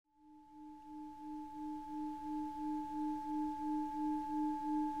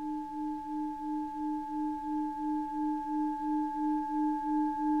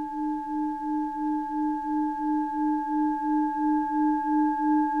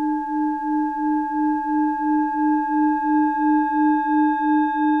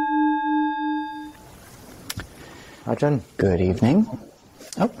Ajahn. Good evening.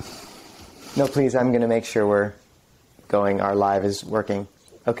 Oh. No, please, I'm going to make sure we're going. Our live is working.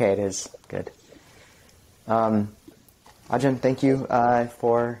 Okay, it is. Good. Ajahn, thank you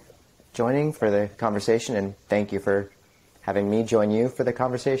for joining for the conversation, and thank you for having me join you for the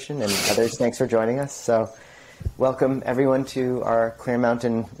conversation, and others, thanks for joining us. So welcome, everyone, to our Clear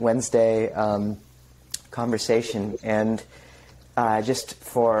Mountain Wednesday conversation. And just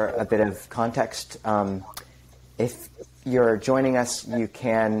for a bit of context, if you're joining us, you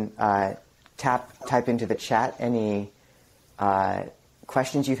can type into the chat any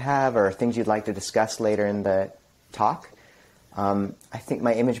questions you have or things you'd like to discuss later in the talk. I think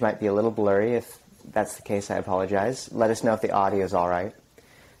my image might be a little blurry. If that's the case, I apologize. Let us know if the audio is all right.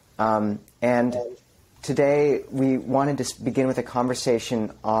 And today we wanted to begin with a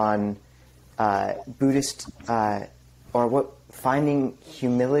conversation on Buddhist finding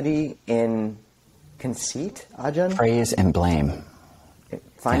humility in conceit, Ajahn? Praise and blame.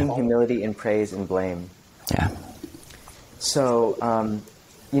 Finding humility in praise and blame. Yeah. So,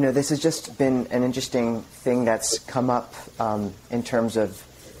 this has just been an interesting thing that's come up in terms of,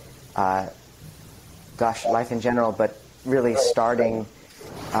 life in general, but really starting,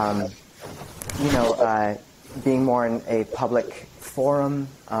 being more in a public forum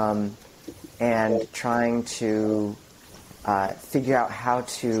and trying to figure out how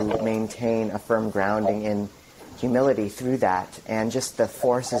to maintain a firm grounding in humility through that, and just the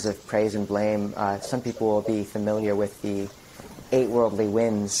forces of praise and blame. Some people will be familiar with the 8 worldly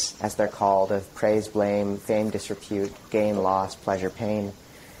winds, as they're called, of praise, blame, fame, disrepute, gain, loss, pleasure, pain.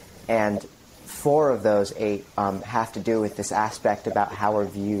 And 4 of those 8 have to do with this aspect about how we're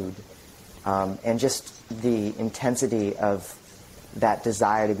viewed, and just the intensity of that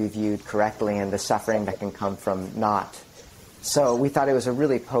desire to be viewed correctly and the suffering that can come from not. So we thought it was a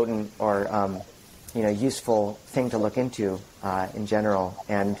really potent or useful thing to look into in general.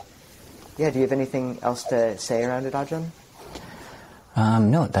 And do you have anything else to say around it, Ajahn?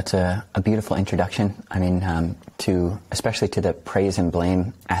 No, that's a beautiful introduction. I mean, especially to the praise and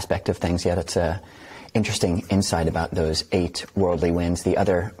blame aspect of things. Yeah, that's a interesting insight about those 8 worldly winds. The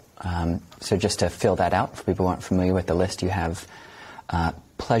other, so just to fill that out for people who aren't familiar with the list, you have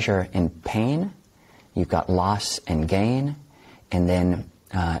pleasure and pain, you've got loss and gain, and then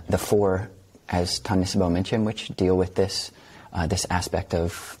the 4, as Ajahn Nisabho mentioned, which deal with this aspect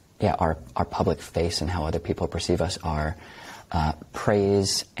of our public face and how other people perceive us, are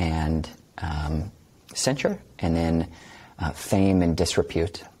praise and censure, and then fame and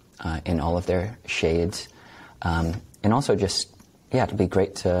disrepute in all of their shades. And also just, it'd be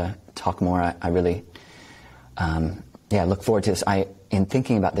great to talk more. I really look forward to this. In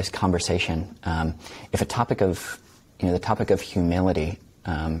thinking about this conversation, if a topic of, the topic of humility,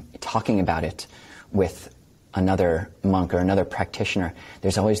 talking about it with another monk or another practitioner,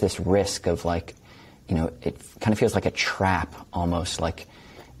 there's always this risk of it kind of feels like a trap, almost like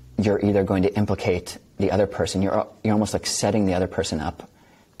you're either going to implicate the other person, you're almost like setting the other person up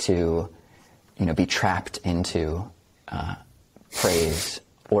to, be trapped into praise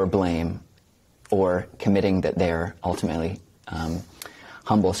or blame, or committing that they're ultimately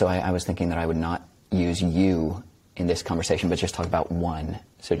humble. So I was thinking that I would not use you in this conversation, but just talk about one.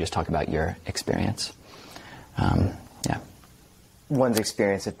 So just talk about your experience. One's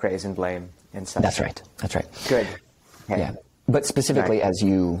experience of praise and blame and such. That's right. Good. Okay. Yeah. But specifically as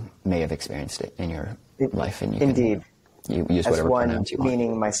you may have experienced it in your life. And you indeed. You use as whatever one, pronouns you want.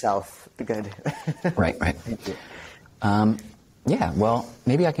 meaning myself. Good. Right. Thank you. Well,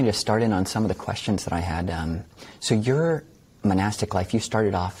 maybe I can just start in on some of the questions that I had. So your monastic life, you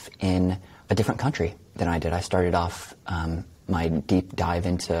started off in a different country than I did. I started off my deep dive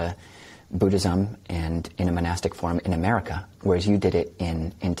into Buddhism and in a monastic form in America, whereas you did it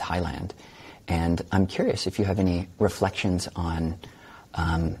in Thailand. And I'm curious if you have any reflections on,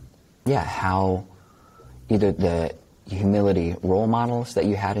 how either the humility role models that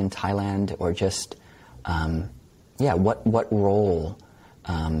you had in Thailand, or just, what role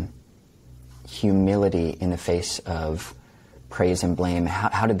humility in the face of praise and blame,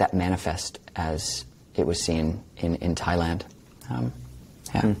 how did that manifest as it was seen in Thailand?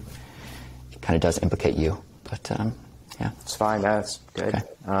 It kind of does implicate you, but It's fine. That's good.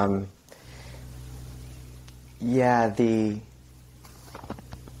 Okay. The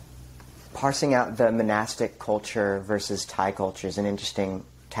parsing out the monastic culture versus Thai culture is an interesting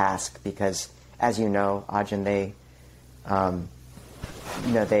task because, as you know, Ajahn,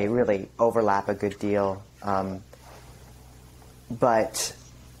 they really overlap a good deal. But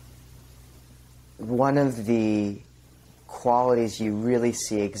one of the qualities you really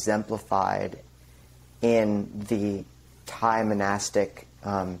see exemplified in the Thai monastic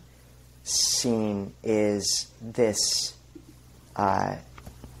scene is this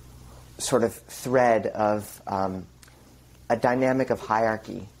sort of thread of a dynamic of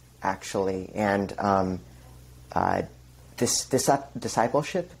hierarchy, actually, and this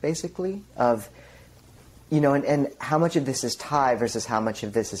discipleship, basically, of, and how much of this is Thai versus how much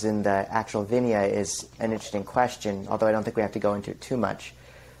of this is in the actual Vinaya is an interesting question, although I don't think we have to go into it too much.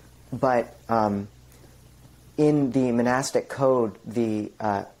 But in the monastic code, the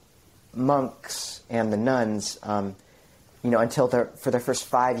monks and the nuns, for their first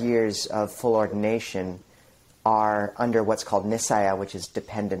 5 years of full ordination, are under what's called Nisaya, which is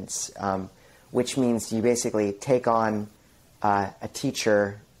dependence, which means you basically take on a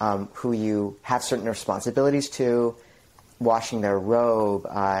teacher who you have certain responsibilities to, washing their robe,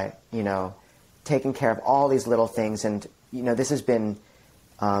 taking care of all these little things. And, this has been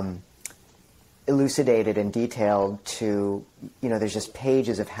elucidated and detailed to, there's just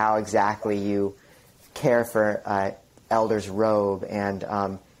pages of how exactly you care for elder's robe and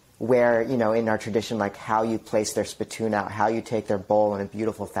where, in our tradition, like how you place their spittoon out, how you take their bowl in a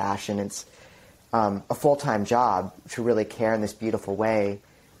beautiful fashion. It's a full-time job to really care in this beautiful way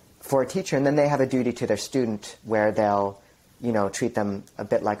for a teacher. And then they have a duty to their student where they'll, treat them a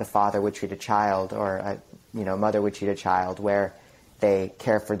bit like a father would treat a child, or a mother would treat a child, where they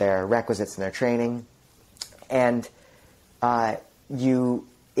care for their requisites and their training. And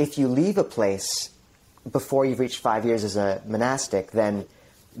if you leave a place before you've reached 5 years as a monastic, then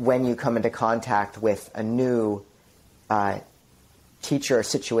when you come into contact with a new teacher or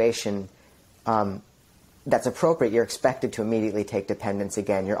situation that's appropriate, you're expected to immediately take dependence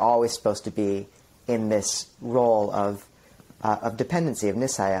again. You're always supposed to be in this role of dependency, of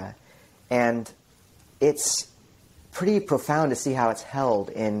Nisaya. And it's pretty profound to see how it's held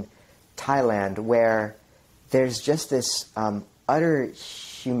in Thailand, where there's just this utter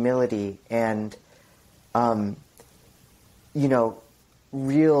humility and,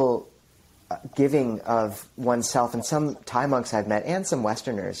 real giving of oneself. And some Thai monks I've met, and some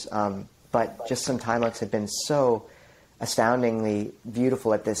Westerners, but just some Thai monks have been so astoundingly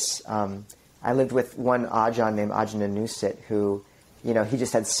beautiful at this. I lived with one Ajahn named Ajahn Nisabho who, he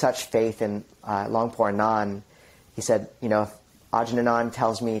just had such faith in Longpo Anan. He said, if Ajahn Anan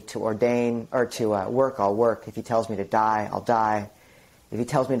tells me to ordain or to work, I'll work. If he tells me to die, I'll die. If he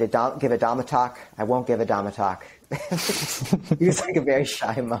tells me to give a Dhamma talk, I won't give a Dhamma talk. He was like a very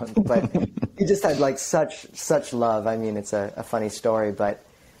shy monk, but he just had like such love. I mean, it's a funny story, but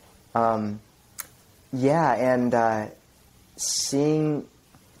seeing,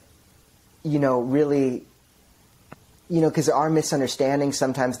 really, because there are misunderstandings.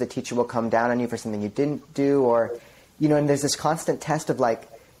 Sometimes the teacher will come down on you for something you didn't do, or, and there's this constant test of like,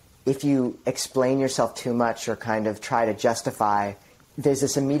 if you explain yourself too much or kind of try to justify, there's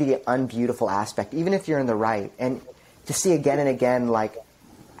this immediate unbeautiful aspect, even if you're in the right. And to see again and again, like,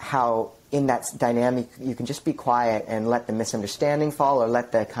 how in that dynamic you can just be quiet and let the misunderstanding fall, or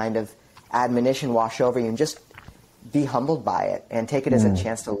let the kind of admonition wash over you, and just be humbled by it and take it as a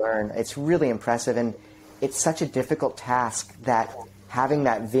chance to learn. It's really impressive, and it's such a difficult task that having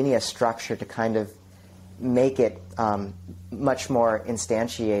that Vinaya structure to kind of make it much more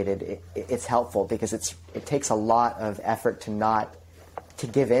instantiated, it's helpful, because it takes a lot of effort to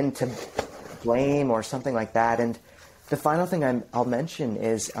give in to blame or something like that. And the final thing I'll mention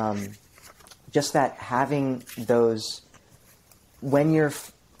is just that having those, when you're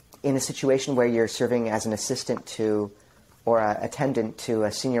in a situation where you're serving as an assistant to, or an attendant to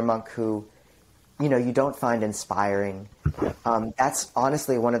a senior monk who, you don't find inspiring, that's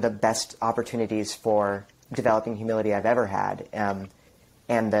honestly one of the best opportunities for developing humility I've ever had. And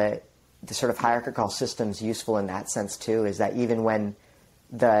the sort of hierarchical system's useful in that sense too, is that even when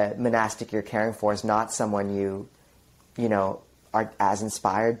the monastic you're caring for is not someone you are as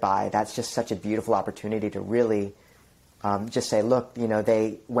inspired by, that's just such a beautiful opportunity to really just say, look,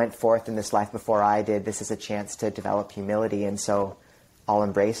 they went forth in this life before I did. This is a chance to develop humility, and so I'll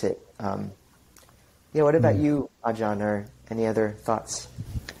embrace it. What about you, Ajahn, or any other thoughts?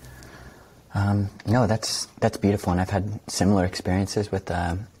 No, that's beautiful, and I've had similar experiences with,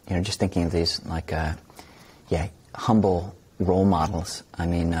 just thinking of these like, humble role models. I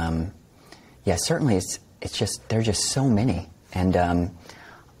mean, certainly it's just, there are just so many, and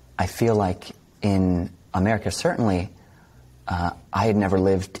I feel like in America, certainly, I had never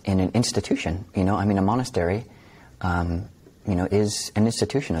lived in an institution. A monastery, is an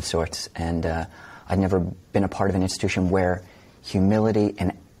institution of sorts, and I'd never been a part of an institution where humility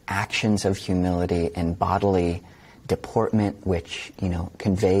and actions of humility and bodily deportment, which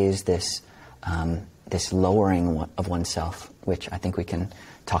conveys this this lowering of oneself, which I think we can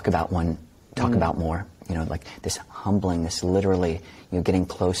talk about more. Like this humbling, this literally, getting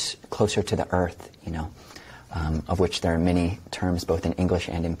closer to the earth. Of which there are many terms both in English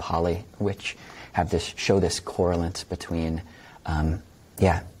and in Pali, which show this correlance between,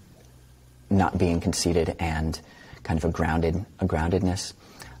 not being conceited and kind of a groundedness.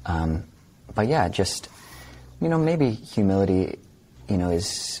 But yeah, just maybe humility,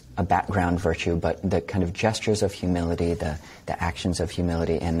 is a background virtue, but the kind of gestures of humility, the actions of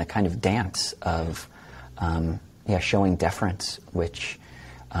humility, and the kind of dance of showing deference, which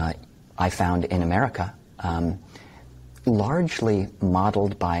I found in America, largely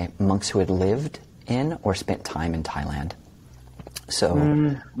modeled by monks who had lived in or spent time in Thailand. So,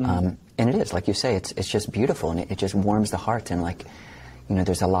 and it is, like you say, it's just beautiful, and it just warms the heart. And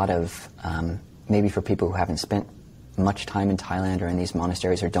there's a lot of, maybe for people who haven't spent much time in Thailand or in these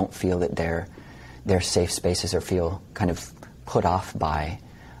monasteries, or don't feel that they're safe spaces, or feel kind of put off by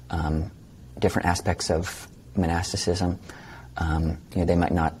different aspects of monasticism, they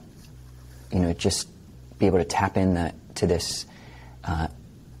might not, just be able to tap in to this,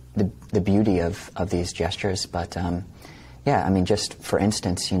 the beauty of these gestures. But just for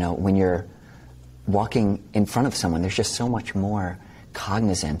instance, when you're walking in front of someone, there's just so much more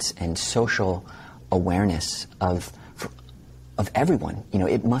cognizance and social awareness of everyone.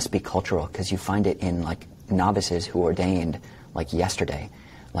 It must be cultural, because you find it in novices who ordained yesterday.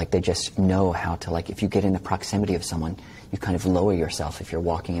 They just know how to, if you get in the proximity of someone, you kind of lower yourself if you're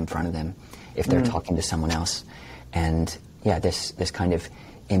walking in front of them, if they're talking to someone else. And this kind of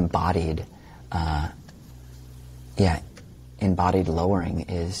embodied lowering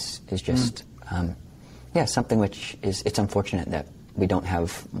is just something which it's unfortunate that we don't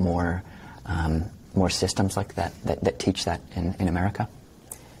have more systems like that teach that in America.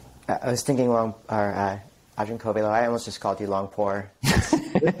 I was thinking Ajahn Kovilo, I almost just called you Longpor.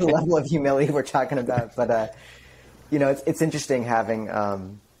 The level of humility we're talking about, but it's interesting having.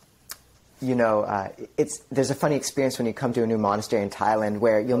 There's a funny experience when you come to a new monastery in Thailand,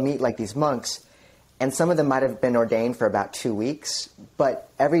 where you'll meet these monks, and some of them might have been ordained for about 2 weeks, but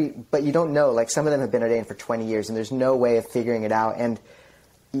you don't know. Some of them have been ordained for 20 years, and there's no way of figuring it out. And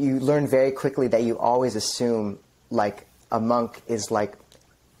you learn very quickly that you always assume a monk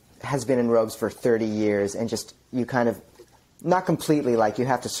has been in robes for 30 years, and just you kind of, not completely, you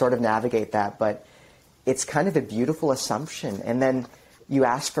have to sort of navigate that, but it's kind of a beautiful assumption. And then you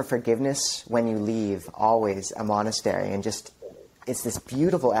ask for forgiveness when you leave, always, a monastery, and just, it's this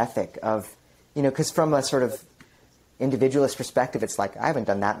beautiful ethic of, because from a sort of individualist perspective, it's I haven't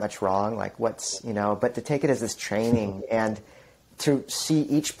done that much wrong, but to take it as this training, and to see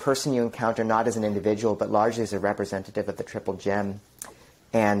each person you encounter not as an individual, but largely as a representative of the Triple Gem,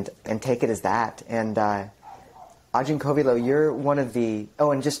 and take it as that. And Ajahn Kovilo, you're one of the,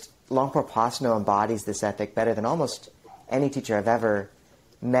 and just Longpor Pasno embodies this ethic better than almost any teacher I've ever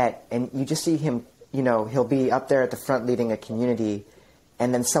met. And you just see him, he'll be up there at the front leading a community,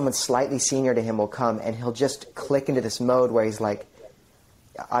 and then someone slightly senior to him will come, and he'll just click into this mode where he's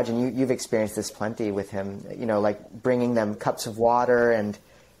Ajahn, you've experienced this plenty with him, bringing them cups of water, and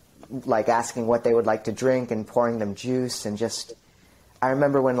asking what they would like to drink, and pouring them juice, and just, I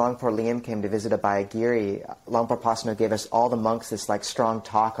remember when Longpor Liam came to visit Abhayagiri, Longpor Pasno gave us, all the monks, this strong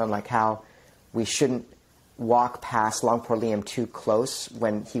talk on how we shouldn't walk past Longpor Liam too close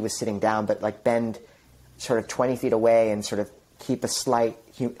when he was sitting down, but bend sort of 20 feet away and sort of keep a slight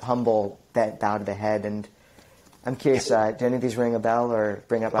humble bow to the head. And I'm curious, do any of these ring a bell or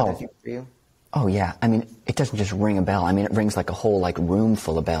bring up other things for you? Oh yeah, it doesn't just ring a bell. It rings a whole room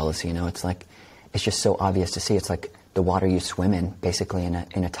full of bells. It's it's just so obvious to see. It's the water you swim in, basically, in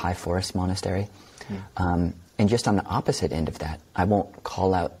a Thai forest monastery. And just on the opposite end of that, I won't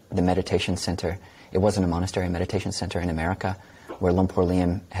call out the meditation center. It wasn't a monastery, a meditation center in America, where Longpor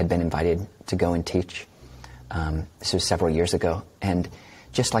Liam had been invited to go and teach. This was several years ago. And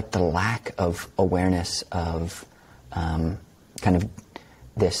just the lack of awareness of kind of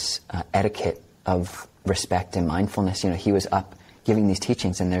this etiquette of respect and mindfulness. He was up giving these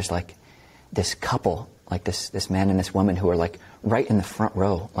teachings, and there's this couple, this man and this woman, who are right in the front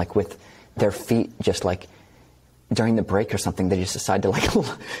row, with their feet just during the break or something, they just decide to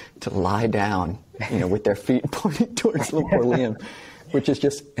to lie down, with their feet pointing towards Longpor Liam, which is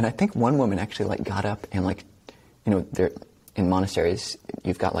just. And I think one woman actually got up and they're in monasteries,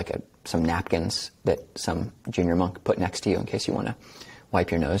 you've got some napkins that some junior monk put next to you in case you want to wipe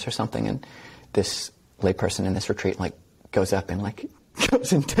your nose or something. And this layperson in this retreat goes up and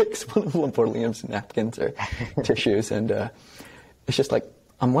goes and takes one of Longpor Liam's napkins or tissues, and it's just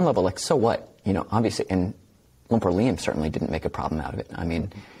on one level, so what? obviously, and Lumpur Liam certainly didn't make a problem out of it. I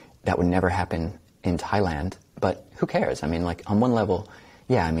mean, that would never happen in Thailand, but who cares? I mean, like, on one level,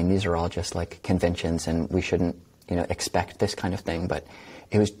 yeah, I mean, these are all just like conventions and we shouldn't, expect this kind of thing, but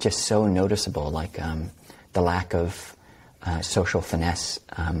it was just so noticeable, like, the lack of social finesse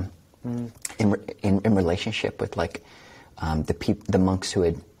in relationship with, like, the monks who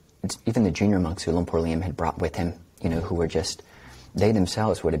had, even the junior monks who Lumpur Liam had brought with him, who were just, they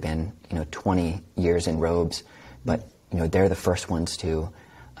themselves would have been, 20 years in robes, but, they're the first ones to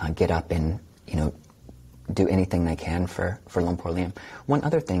get up and, do anything they can for Lumpur Liam. One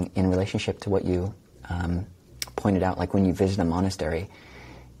other thing in relationship to what you pointed out, like when you visit a monastery,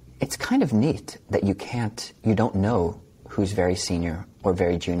 it's kind of neat that you don't know who's very senior or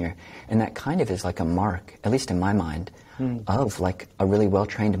very junior, and that kind of is like a mark, at least in my mind, of like a really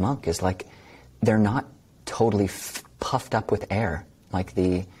well-trained monk, is like they're not totally puffed up with air. Like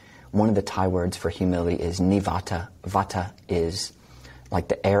one of the Thai words for humility is nivata. Vata is like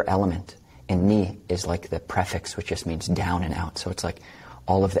the air element, and ni is like the prefix, which just means down and out. So it's like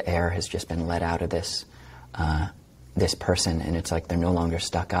all of the air has just been let out of this person, and it's like they're no longer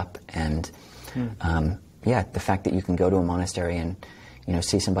stuck up. And the fact that you can go to a monastery and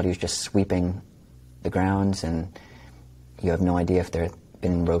see somebody who's just sweeping the grounds, and you have no idea if they've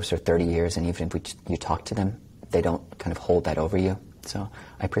been in robes for 30 years, and even if you talk to them, they don't kind of hold that over you. So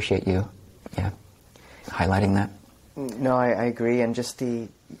I appreciate you, highlighting that. No, I agree, and just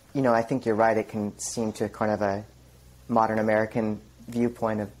I think you're right. It can seem to kind of a modern American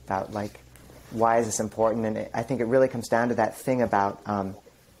viewpoint about, like, why is this important? And I think it really comes down to that thing about,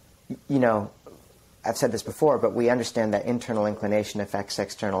 I've said this before, but we understand that internal inclination affects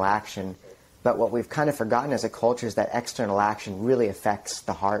external action. But what we've kind of forgotten as a culture is that external action really affects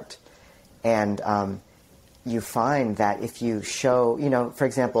the heart. And you find that if you show, for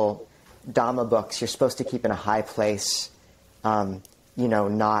example, Dhamma books, you're supposed to keep in a high place,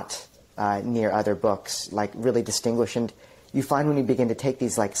 not near other books, like really distinguished. And you find when you begin to take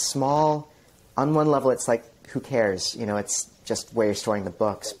these like small, on one level it's like, who cares? It's just where you're storing the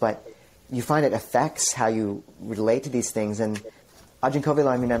books. But you find it affects how you relate to these things. And Ajahn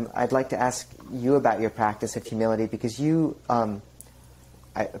Kovilo, I'd like to ask you about your practice of humility, because you,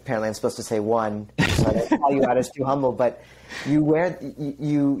 apparently I'm supposed to say one, so I don't call you out as too humble, but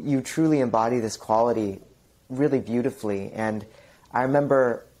you truly embody this quality really beautifully. And I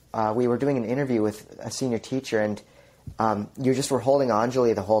remember we were doing an interview with a senior teacher, and you just were holding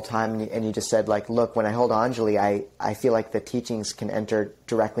Anjali the whole time, and you just said, like, look, when I hold Anjali, I feel like the teachings can enter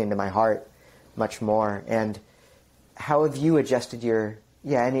directly into my heart much more. And how have you adjusted your,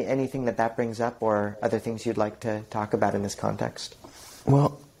 anything that brings up, or other things you'd like to talk about in this context?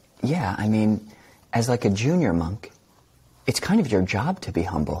 Well, as like a junior monk, it's kind of your job to be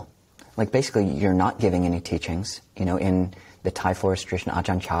humble. Like, basically, you're not giving any teachings. In the Thai forest tradition,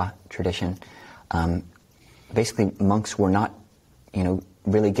 Ajahn Chah tradition, basically monks were not,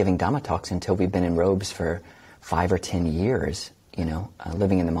 really giving Dhamma talks until we've been in robes for 5 or 10 years,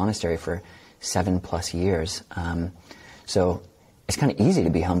 living in the monastery for 7+ years. So it's kind of easy to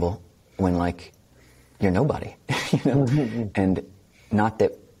be humble when, like, you're nobody, and not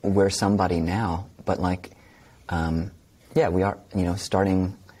that we're somebody now, but like, we are,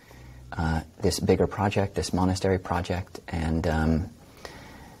 starting this bigger project, this monastery project, and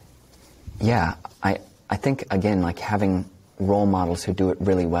I think, again, like having role models who do it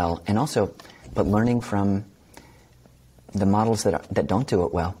really well, and also, but learning from the models that don't do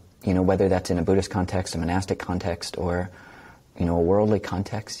it well, whether that's in a Buddhist context, a monastic context, or, a worldly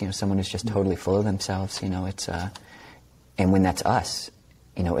context, someone who's just totally full of themselves, it's, and when that's us,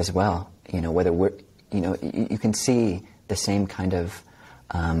 as well, whether we're, you can see the same kind of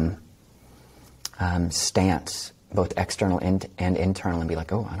stance, both external and internal, and be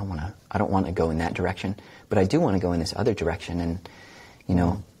like, oh, I don't want to go in that direction, but I do want to go in this other direction. And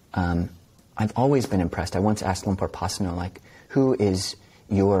I've always been impressed. I once asked Lumpur Pasano, like, who is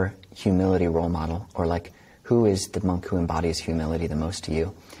your humility role model, or like, who is the monk who embodies humility the most to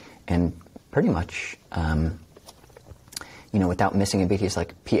you? And pretty much, without missing a beat, he's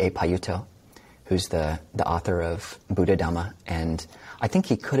like P.A. Payutto, who's the author of Buddha Dhamma. And I think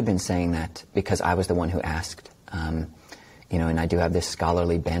he could have been saying that because I was the one who asked, and I do have this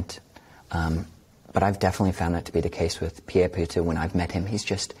scholarly bent. But I've definitely found that to be the case with P.A. Payutto. When I've met him, he's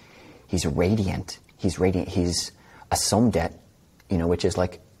radiant. He's radiant. He's a somdet, which is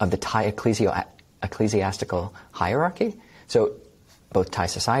like of the Thai ecclesiastical hierarchy. So both Thai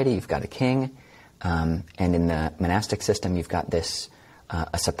society, you've got a king, and in the monastic system, you've got this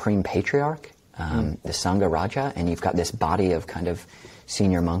a supreme patriarch, the Sangha Raja, and you've got this body of kind of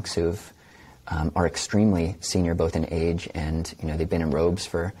senior monks who've are extremely senior both in age and, they've been in robes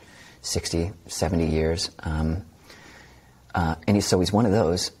for 60, 70 years. And he's one of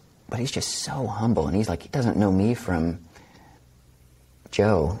those, but he's just so humble. And he's like, he doesn't know me from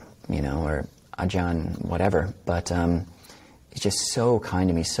Joe, or Ajahn, whatever. But he's just so kind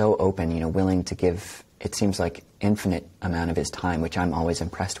to me, so open, willing to give, it seems like, infinite amount of his time, which I'm always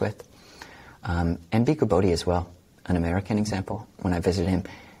impressed with. And Bhikkhu Bodhi as well, an American example. When I visited him,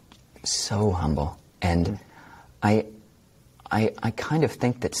 so humble. And I kind of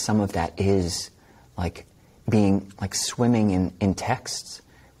think that some of that is like being like swimming in texts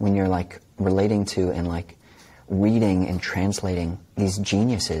when you're like relating to and like reading and translating these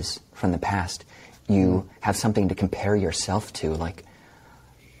geniuses from the past. You have something to compare yourself to, like,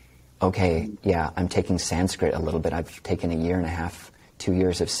 okay, yeah, I'm taking Sanskrit a little bit. I've taken 1.5 years, 2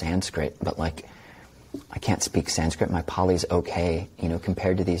 years of Sanskrit, but like, I can't speak Sanskrit. My Pali's okay,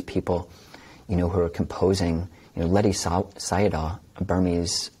 compared to these people, who are composing, Ledi Sayadaw, a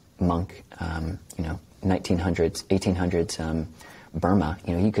Burmese monk, 1900s, 1800s, Burma,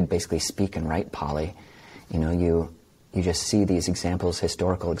 he could basically speak and write Pali. You just see these examples,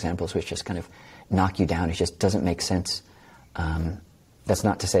 historical examples, which just kind of knock you down. It just doesn't make sense. That's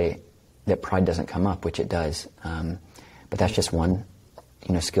not to say that pride doesn't come up, which it does. But that's just one,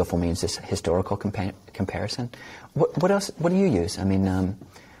 skillful means, this historical comparison. What else? What do you use? I mean,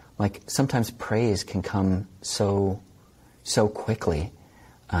 like sometimes praise can come so quickly,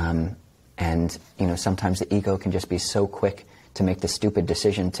 and sometimes the ego can just be so quick to make the stupid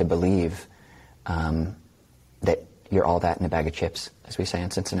decision to believe that you're all that in a bag of chips, as we say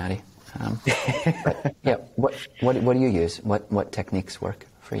in Cincinnati. But yeah, what do you use? What techniques work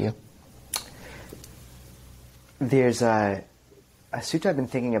for you? There's a sutta I've been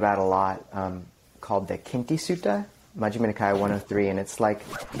thinking about a lot called the Kinti Sutta, Majjhima Nikaya 103, and it's like,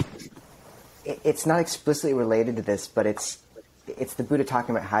 it's not explicitly related to this, but it's the Buddha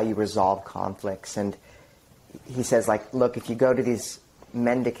talking about how you resolve conflicts. And he says, like, look, if you go to these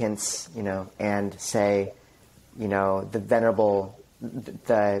mendicants, and say, the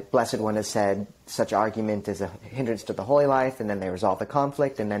Blessed One has said such argument is a hindrance to the holy life, and then they resolve the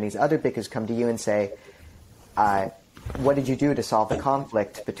conflict, and then these other bhikkhus come to you and say, what did you do to solve the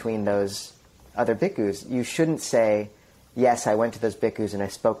conflict between those other bhikkhus? You shouldn't say, yes, I went to those bhikkhus and I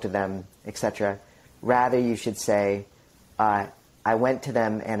spoke to them, etc. Rather, you should say, I went to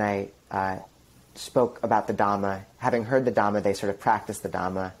them and I spoke about the Dhamma. Having heard the Dhamma, they sort of practiced the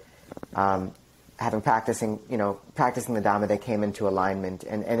Dhamma. Practicing the Dhamma, they came into alignment,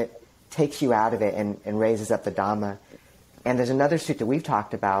 and it takes you out of it and raises up the Dhamma. And there's another sutta we've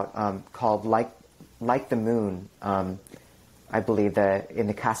talked about called like the moon, I believe, in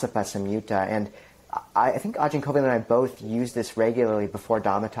the Kassapa Samyutta. And I think Ajahn Kovilo and I both use this regularly before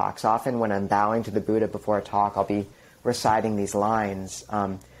Dhamma talks. Often when I'm bowing to the Buddha before a talk, I'll be reciting these lines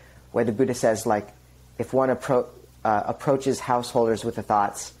where the Buddha says, like, if one approaches householders with the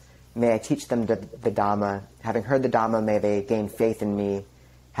thoughts, may I teach them the Dhamma. Having heard the Dhamma, may they gain faith in me.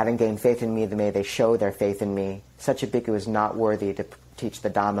 Having gained faith in me, may they show their faith in me. Such a bhikkhu is not worthy to teach the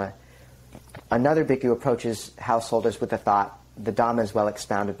Dhamma. Another bhikkhu approaches householders with the thought, the Dhamma is well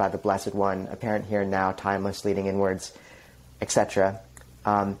expounded by the Blessed One, apparent here and now, timeless, leading inwards, etc.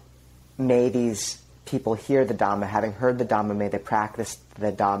 May these people hear the Dhamma. Having heard the Dhamma, may they practice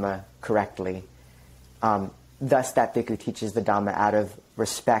the Dhamma correctly. Thus that bhikkhu teaches the Dhamma out of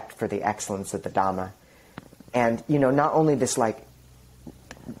respect for the excellence of the Dhamma. And, not only this, like,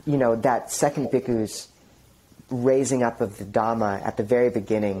 that second bhikkhu's raising up of the Dhamma at the very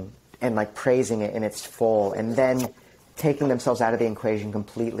beginning and, like, praising it in its full, and then taking themselves out of the equation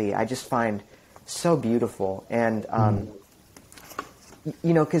completely, I just find so beautiful. And,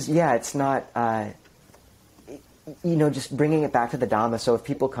 because, it's not, just bringing it back to the Dhamma. So if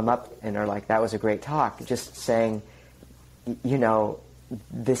people come up and are like, that was a great talk, just saying, these are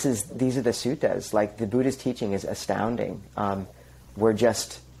the suttas. Like, the Buddha's teaching is astounding. We're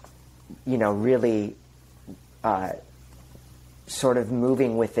just, really sort of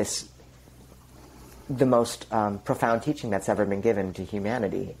moving with the most profound teaching that's ever been given to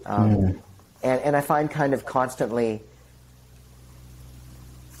humanity. And I find kind of constantly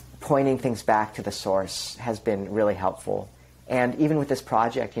pointing things back to the source has been really helpful. And even with this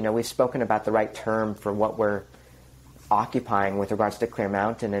project, we've spoken about the right term for what we're occupying with regards to Clear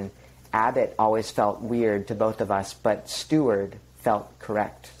Mountain, and abbot always felt weird to both of us, but steward felt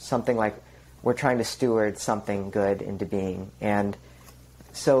correct. Something like we're trying to steward something good into being. And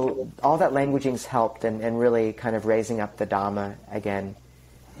so all that languaging's helped and really kind of raising up the Dhamma again.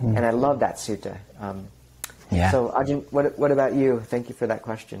 And I love that sutta. So Ajahn, what about you? Thank you for that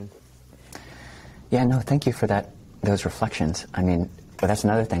question. Yeah, no, thank you for those reflections. I mean, but that's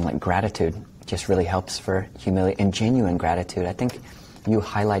another thing, like gratitude just really helps for humility and genuine gratitude. I think you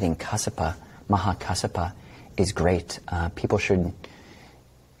highlighting Kassapa, Mahakassapa, is great. People should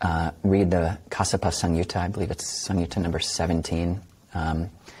read the Kassapa Samyutta. I believe it's Samyutta number 17.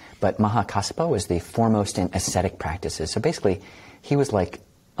 But Mahakassapa was the foremost in ascetic practices. So basically, he was like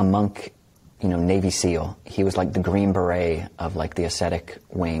a monk, Navy SEAL. He was like the Green Beret of like the ascetic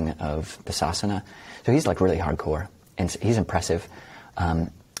wing of the Sasana. So he's like really hardcore, and he's impressive.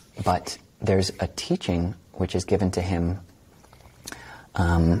 But there's a teaching which is given to him.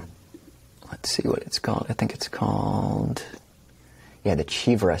 Let's see what it's called. I think it's called, the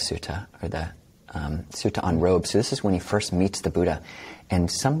Chivara Sutta, or the Sutta on robes. So this is when he first meets the Buddha. And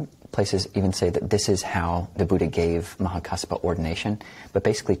some places even say that this is how the Buddha gave Mahakassapa ordination, but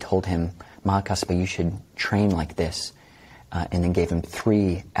basically told him, Mahakassapa, you should train like this, and then gave him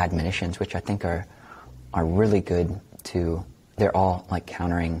 3 admonitions, which I think are really good they're all like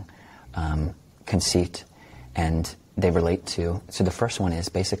countering conceit, and they relate to. So the first one is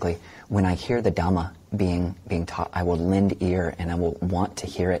basically, when I hear the Dhamma being taught, I will lend ear and I will want to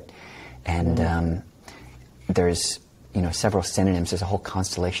hear it. And there's several synonyms. There's a whole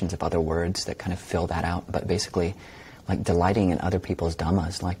constellations of other words that kind of fill that out. But basically, like delighting in other people's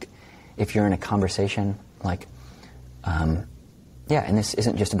dhammas. Like if you're in a conversation, like and this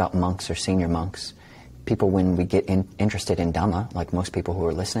isn't just about monks or senior monks. People, when we get interested in Dhamma, like most people who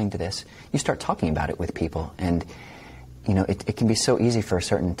are listening to this, you start talking about it with people. And, it can be so easy for a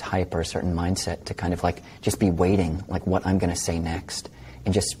certain type or a certain mindset to kind of like just be waiting, like what I'm going to say next,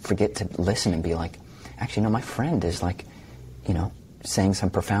 and just forget to listen and be like, actually, no, my friend is like, saying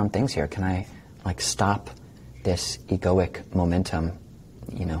some profound things here. Can I like stop this egoic momentum,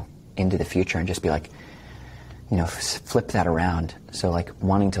 into the future and just be like, flip that around. So like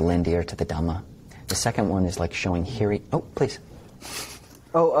wanting to lend ear to the Dhamma. The second one is like showing hiri. Oh, please.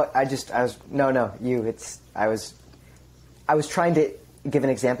 I was trying to give an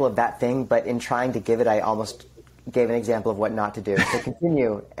example of that thing, but in trying to give it, I almost gave an example of what not to do. So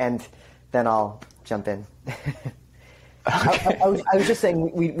continue, and then I'll jump in. Okay. I was just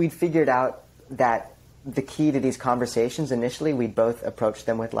saying we'd figured out that the key to these conversations initially, we both approached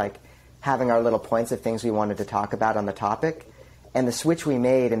them with like having our little points of things we wanted to talk about on the topic, and the switch we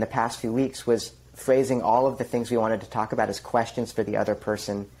made in the past few weeks was phrasing all of the things we wanted to talk about as questions for the other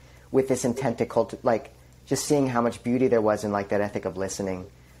person, with this intent to just seeing how much beauty there was in like that ethic of listening.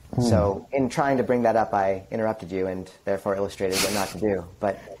 So in trying to bring that up, I interrupted you and therefore illustrated what not to do.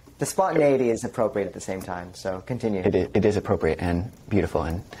 But the spontaneity is appropriate at the same time. So continue. It is appropriate and beautiful,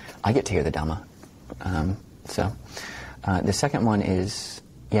 and I get to hear the Dhamma. The second one is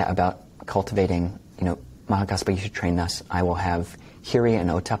about cultivating. Mahakassapa, you should train thus. I will have hiri and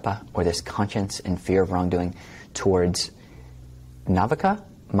otapa, or this conscience and fear of wrongdoing, towards navaka,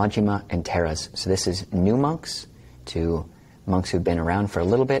 majjhima, and teras. So this is new monks to monks who've been around for a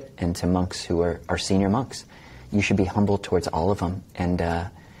little bit, and to monks who are senior monks. You should be humble towards all of them. And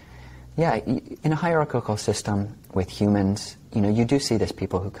in a hierarchical system with humans, you do see this,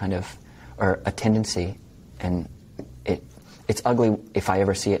 people who kind of are a tendency, and it's ugly if I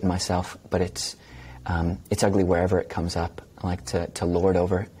ever see it in myself, but it's ugly wherever it comes up. I like to lord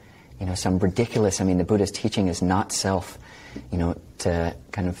over, some ridiculous. I mean, the Buddha's teaching is not self, to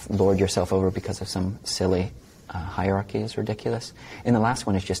kind of lord yourself over because of some silly hierarchy is ridiculous. And the last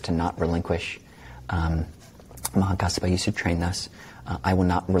one is just to not relinquish. Mahakassapa, you should train thus. I will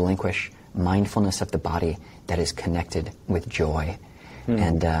not relinquish mindfulness of the body that is connected with joy.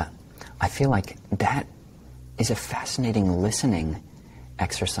 And I feel like that is a fascinating listening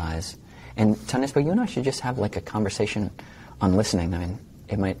exercise. And Nisabho, you and I should just have like a conversation on listening. I mean,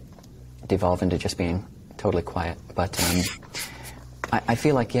 it might devolve into just being totally quiet, but I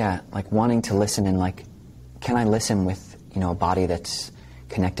feel like wanting to listen, and like, can I listen with a body that's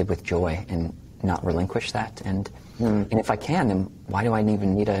connected with joy and not relinquish that? And if I can, then why do I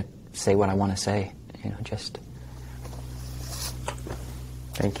even need to say what I want to say? Just.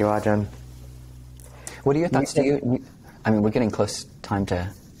 Thank you, Ajahn. What are your thoughts? I mean, we're getting close time to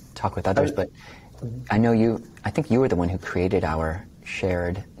talk with others, but I think you were the one who created our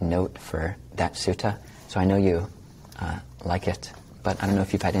shared note for that sutta, so I know you like it, but I don't know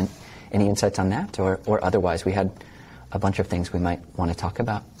if you've had any insights on that, or otherwise. We had a bunch of things we might want to talk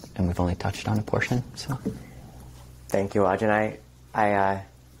about, and we've only touched on a portion. So, thank you, Ajahn. I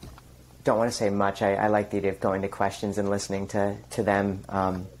don't want to say much. I like the idea of going to questions and listening to them,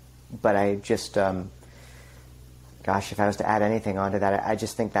 but I just, if I was to add anything onto that, I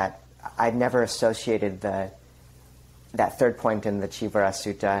just think that I'd never associated that third point in the Chivara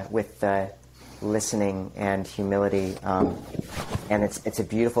Sutta with the listening and humility. And it's a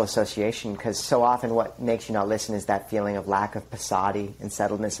beautiful association, because so often what makes you not listen is that feeling of lack of passaddhi and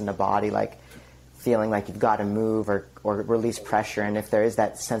settledness in the body, like feeling like you've got to move or release pressure. And if there is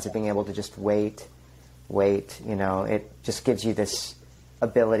that sense of being able to just wait, it just gives you this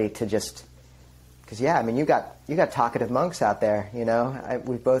ability to just, because you got talkative monks out there,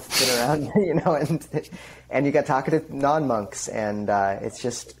 we've both been around, and you got talkative non-monks, and it's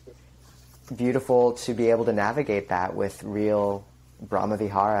just beautiful to be able to navigate that with real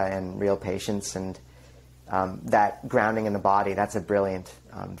Brahmavihara and real patience, and that grounding in the body. That's a brilliant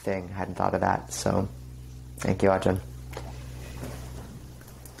thing. I hadn't thought of that. So thank you, Ajahn.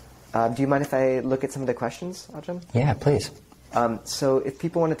 Do you mind if I look at some of the questions, Ajahn? Yeah, please. So if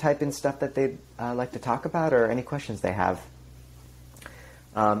people want to type in stuff that they'd like to talk about, or any questions they have.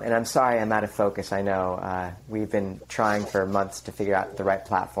 And I'm sorry I'm out of focus, I know. We've been trying for months to figure out the right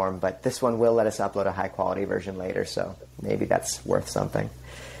platform, but this one will let us upload a high-quality version later, so maybe that's worth something.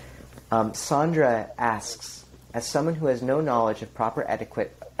 Sandra asks, as someone who has no knowledge of proper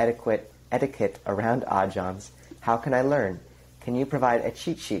etiquette around ajahns, how can I learn? Can you provide a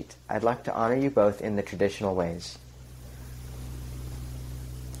cheat sheet? I'd like to honor you both in the traditional ways.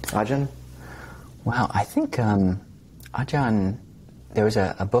 Ajahn? Wow, I think Ajahn, there was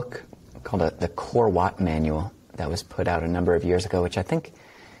a book called the Core Watt Manual that was put out a number of years ago, which I think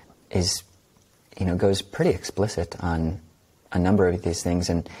is, goes pretty explicit on a number of these things.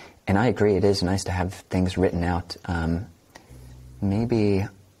 And I agree, it is nice to have things written out. Maybe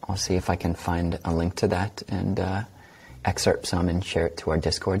I'll see if I can find a link to that and excerpt some and share it to our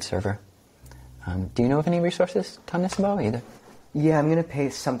Discord server. Do you know of any resources, Ajahn Nisabho, either? Yeah, I'm going to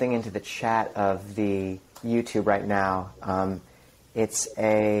paste something into the chat of the YouTube right now. It's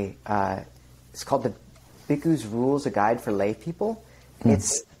called the Bhikkhu's Rules, a Guide for Lay People.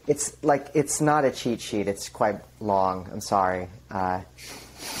 It's not a cheat sheet. It's quite long. I'm sorry.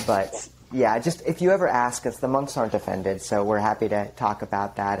 But yeah, just if you ever ask us, the monks aren't offended, so we're happy to talk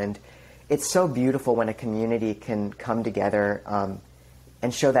about that. And it's so beautiful when a community can come together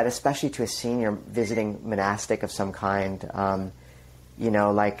and show that, especially to a senior visiting monastic of some kind.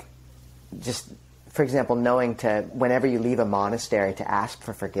 Just, for example, knowing to, whenever you leave a monastery, to ask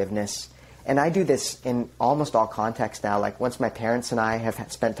for forgiveness. And I do this in almost all contexts now. Like, once my parents and I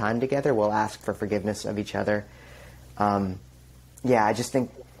have spent time together, we'll ask for forgiveness of each other. I just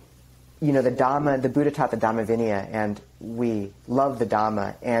think, the Dhamma, the Buddha taught the Dhamma Vinaya, and we love the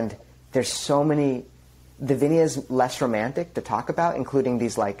Dhamma. And there's so many, the Vinaya is less romantic to talk about, including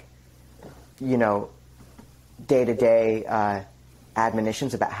these, day-to-day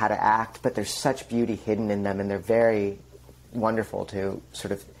admonitions about how to act, but there's such beauty hidden in them, and they're very wonderful to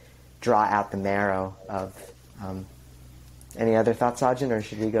sort of draw out the marrow of. Any other thoughts, Ajahn, or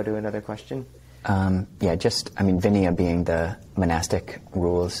should we go to another question? Vinaya being the monastic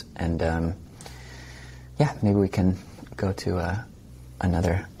rules, and maybe we can go to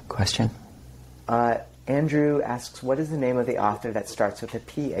another question. Andrew asks, what is the name of the author that starts with a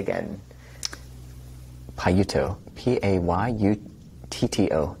P again? Payutto,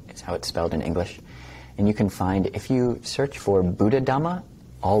 Payutto is how it's spelled in English. And you can find, if you search for Buddha Dhamma,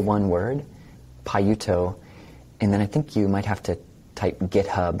 all one word, Payutto, and then I think you might have to type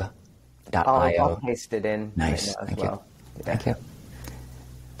github.io. I'll paste it in. Nice, right now as thank well. you. Yeah. Thank you.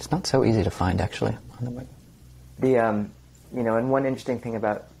 It's not so easy to find, actually, on the web. And one interesting thing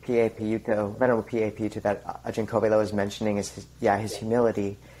about Venerable P.A. Payutto that Ajahn Kovilo was mentioning is his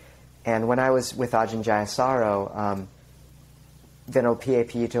humility. And when I was with Ajahn Jayasaro, Venerable P.A.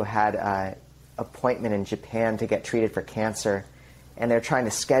 Payutto had an appointment in Japan to get treated for cancer, and they're trying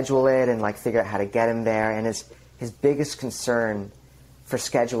to schedule it and figure out how to get him there. And his biggest concern for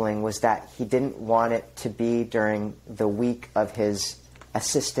scheduling was that he didn't want it to be during the week of his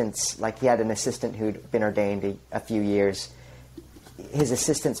assistant's, he had an assistant who'd been ordained a few years. His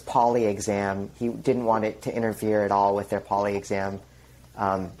assistant's Pali exam, he didn't want it to interfere at all with their Pali exam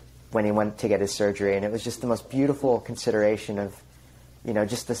when he went to get his surgery. And it was just the most beautiful consideration of,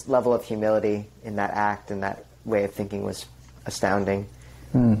 just this level of humility in that act, and that way of thinking was astounding.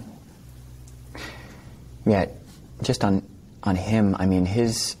 Yeah, just on him,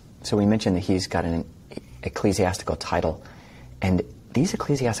 so we mentioned that he's got an ecclesiastical title, and these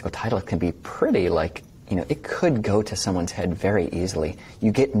ecclesiastical titles can be pretty, it could go to someone's head very easily.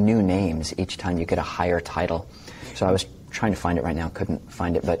 You get new names each time you get a higher title. So I was trying to find it right now, couldn't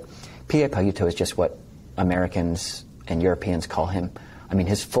find it, but P.A. Payutto is just what Americans and Europeans call him.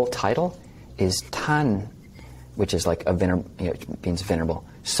 His full title is Tan, which is it means venerable,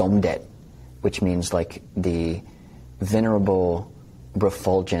 Somdet, which means the venerable,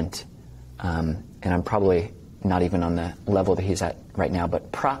 refulgent, and I'm probably not even on the level that he's at right now,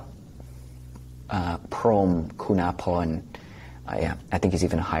 but prom kunapon, yeah, I think he's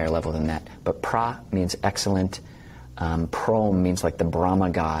even a higher level than that. But pra means excellent, prom means like the Brahma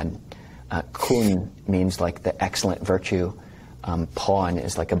god, kun means like the excellent virtue, pon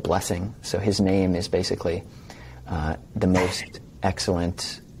is like a blessing. So his name is basically the most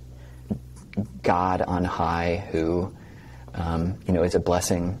excellent God on high who, is a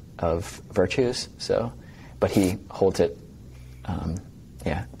blessing of virtues. So, but he holds it,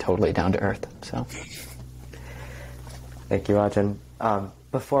 totally down to earth. So, thank you, Ajahn.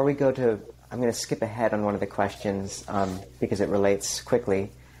 Before we go to, I'm going to skip ahead on one of the questions because it relates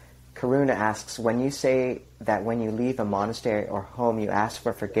quickly. Karuna asks, when you say that when you leave a monastery or home you ask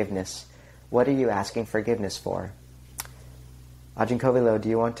for forgiveness, what are you asking forgiveness for? Ajahn Kovilo, do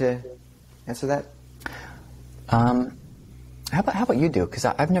you want to answer that? How about you do? Because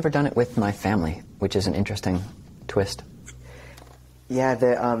I've never done it with my family, which is an interesting twist. Yeah,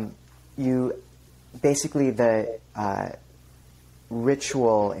 the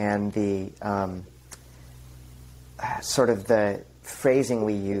ritual and the sort of the phrasing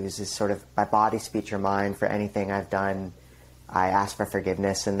we use is sort of by body, speech, or mind. For anything I've done, I ask for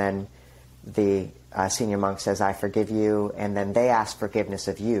forgiveness, and then the senior monk says, I forgive you, and then they ask forgiveness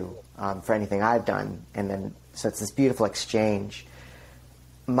of you for anything I've done, and then so it's this beautiful exchange.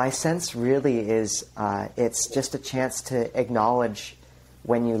 My sense really is it's just a chance to acknowledge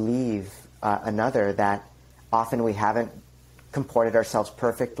when you leave another that often we haven't comported ourselves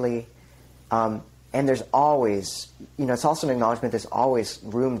perfectly, and there's always, it's also an acknowledgement there's always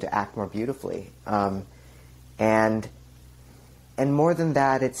room to act more beautifully, and more than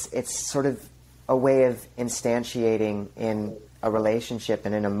that, it's sort of a way of instantiating in a relationship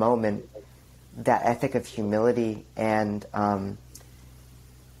and in a moment that ethic of humility and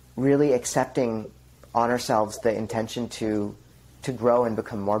really accepting on ourselves the intention to grow and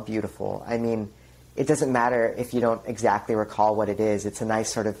become more beautiful. I mean, it doesn't matter if you don't exactly recall what it is. It's a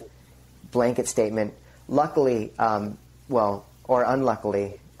nice sort of blanket statement. Luckily, or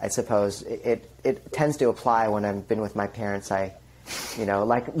unluckily, I suppose, it tends to apply when I've been with my parents. Like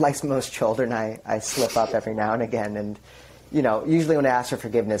most children, I slip up every now and again, and usually when I ask for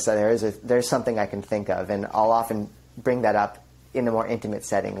forgiveness, there's something I can think of, and I'll often bring that up in a more intimate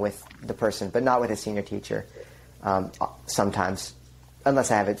setting with the person, but not with a senior teacher. Sometimes, unless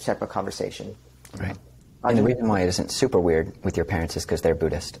I have a separate conversation. Right. And the reason why it isn't super weird with your parents is because they're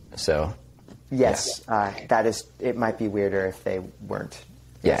Buddhist. So. Yes, that is. It might be weirder if they weren't.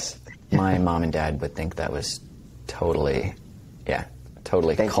 Yes. My mom and dad would think that was totally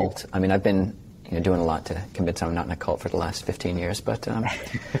cult. I mean, I've been doing a lot to convince them I'm not in a cult for the last 15 years, but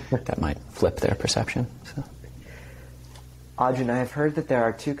that might flip their perception. So. Ajahn, I have heard that there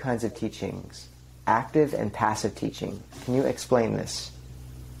are two kinds of teachings, active and passive teaching. Can you explain this?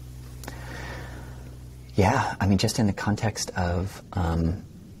 Yeah, I mean, just in the context of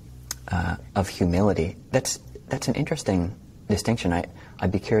humility, that's an interesting distinction.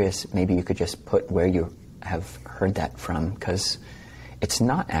 I'd be curious, maybe you could just put where you have heard that from, because it's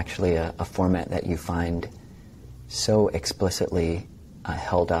not actually a format that you find so explicitly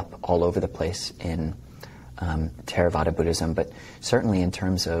held up all over the place in Theravada Buddhism, but certainly in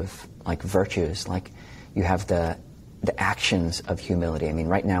terms of like virtues, like you have the actions of humility. I mean,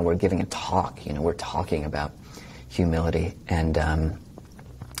 right now we're giving a talk, we're talking about humility, and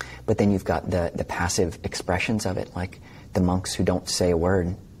but then you've got the passive expressions of it, like the monks who don't say a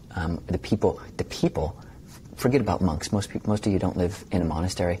word, the people. Forget about monks. Most of you don't live in a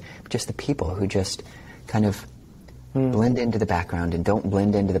monastery, but just the people who just kind of blend into the background, and don't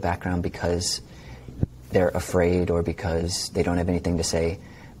blend into the background because they're afraid or because they don't have anything to say,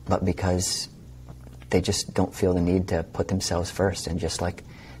 but because they just don't feel the need to put themselves first. And just like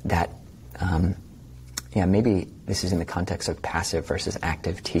that, maybe this is in the context of passive versus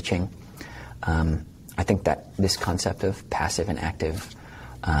active teaching. I think that this concept of passive and active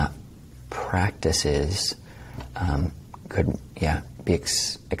practices could be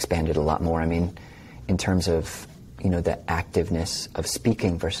expanded a lot more. I mean, in terms of the activeness of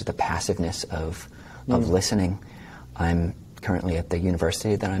speaking versus the passiveness of listening. I'm currently at the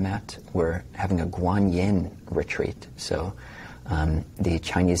university that I'm at. We're having a Guanyin retreat. So the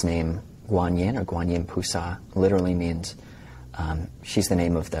Chinese name Guanyin, or Guanyin Pusa, literally means she's the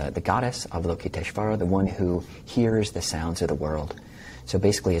name of the goddess Avalokiteshvara, the one who hears the sounds of the world. So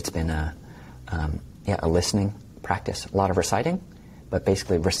basically it's been a listening practice, a lot of reciting, but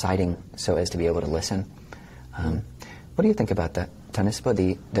basically reciting so as to be able to listen. What do you think about that, Ajahn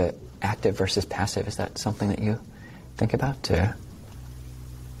Nisabho, the active versus passive? Is that something that you think about?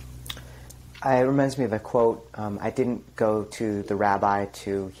 It reminds me of a quote. I didn't go to the rabbi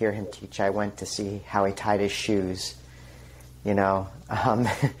to hear him teach. I went to see how he tied his shoes, you know.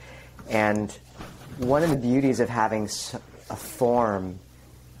 And one of the beauties of having a form,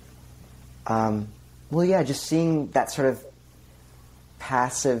 just seeing that sort of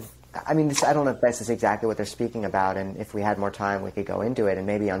passive, I mean, I don't know if this is exactly what they're speaking about, and if we had more time, we could go into it, and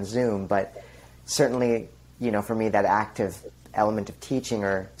maybe on Zoom, but certainly, you know, for me, that active element of teaching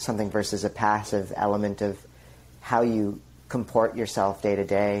or something versus a passive element of how you comport yourself day to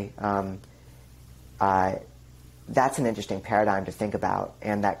day, that's an interesting paradigm to think about,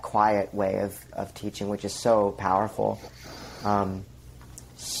 and that quiet way of teaching, which is so powerful.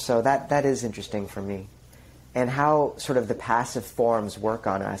 So that is interesting for me. And how sort of the passive forms work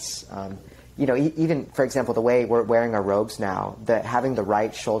on us. You know, even, for example, the way we're wearing our robes now, having the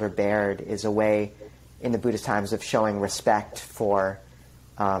right shoulder bared is a way in the Buddhist times of showing respect for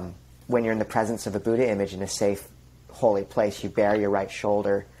when you're in the presence of a Buddha image in a safe, holy place. You bare your right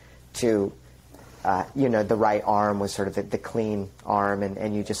shoulder to, the right arm was sort of the clean arm,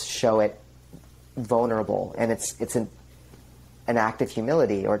 and you just show it vulnerable. And it's an act of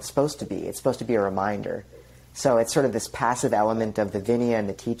humility, or it's supposed to be. It's supposed to be a reminder. So it's sort of this passive element of the Vinaya and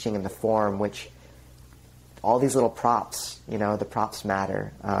the teaching and the form, which all these little props, you know, the props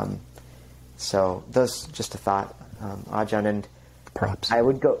matter. So those, just a thought, Ajahn, and props. I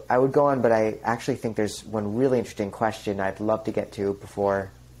would go on, but I actually think there's one really interesting question I'd love to get to before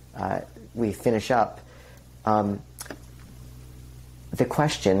we finish up. The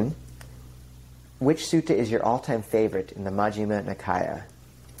question: which sutta is your all-time favorite in the Majjhima Nikaya?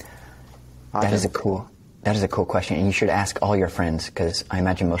 Ajahn? That is a cool question, and you should ask all your friends, because I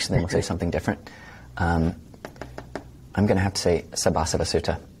imagine most of them will say something different. I'm going to have to say Sabbasava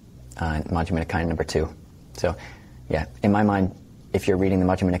Sutta, Majjhima Nikaya number 2. So, yeah, in my mind, if you're reading the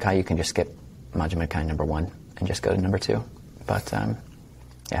Majjhima Nikaya, you can just skip Majjhima Nikaya number 1 and just go to number 2. But,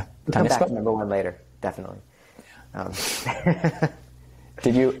 yeah. We'll come back to number 1 later, definitely.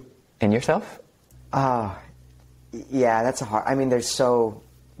 Did you, in yourself? Yeah, that's I mean, there's so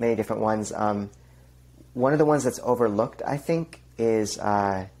many different ones. One of the ones that's overlooked, I think, is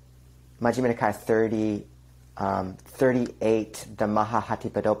Majjhima Nikaya 38, the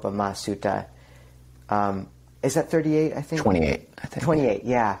Mahahatipādopama Sutta. Is that 38, I think? 28, I think. 28,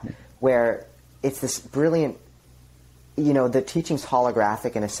 yeah. Where it's this brilliant, you know, the teaching's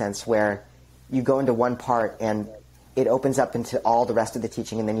holographic in a sense, where you go into one part and it opens up into all the rest of the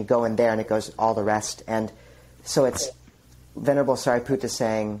teaching, and then you go in there and it goes all the rest. And so it's Venerable Sariputta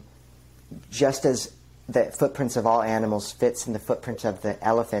saying, just as the footprints of all animals fits in the footprint of the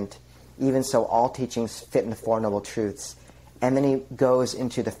elephant, even so all teachings fit in the Four Noble Truths. And then he goes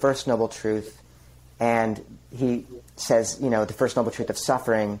into the first noble truth, and he says, you know, the first noble truth of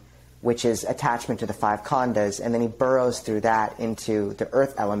suffering, which is attachment to the 5 khandhas, and then he burrows through that into the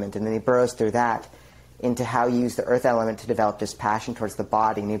earth element, and then he burrows through that into how you use the earth element to develop dispassion towards the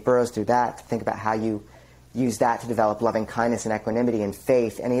body, and he burrows through that to think about how you use that to develop loving kindness and equanimity and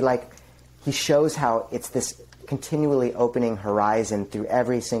faith. And he shows how it's this continually opening horizon through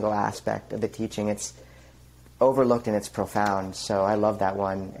every single aspect of the teaching. It's overlooked and it's profound. So I love that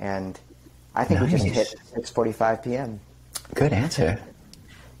one, and I think Nice. we just hit 6:45 p.m. Good answer.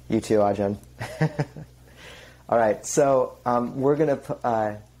 You too, Ajahn. All right, so we're going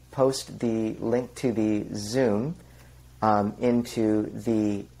to post the link to the Zoom into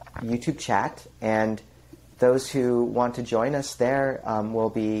the YouTube chat, and those who want to join us there will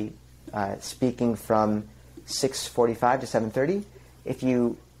be speaking from 6:45 to 7:30. If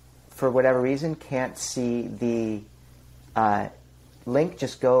you, for whatever reason, can't see the link,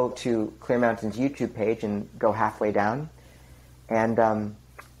 just go to Clear Mountain's YouTube page and go halfway down. And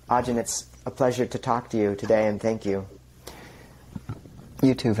Ajahn, it's a pleasure to talk to you today, and thank you.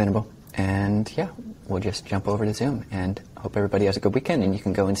 You too, Venerable. And yeah, we'll just jump over to Zoom, and hope everybody has a good weekend, and you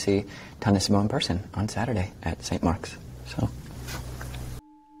can go and see Ajahn Nisabho in person on Saturday at St. Mark's. So.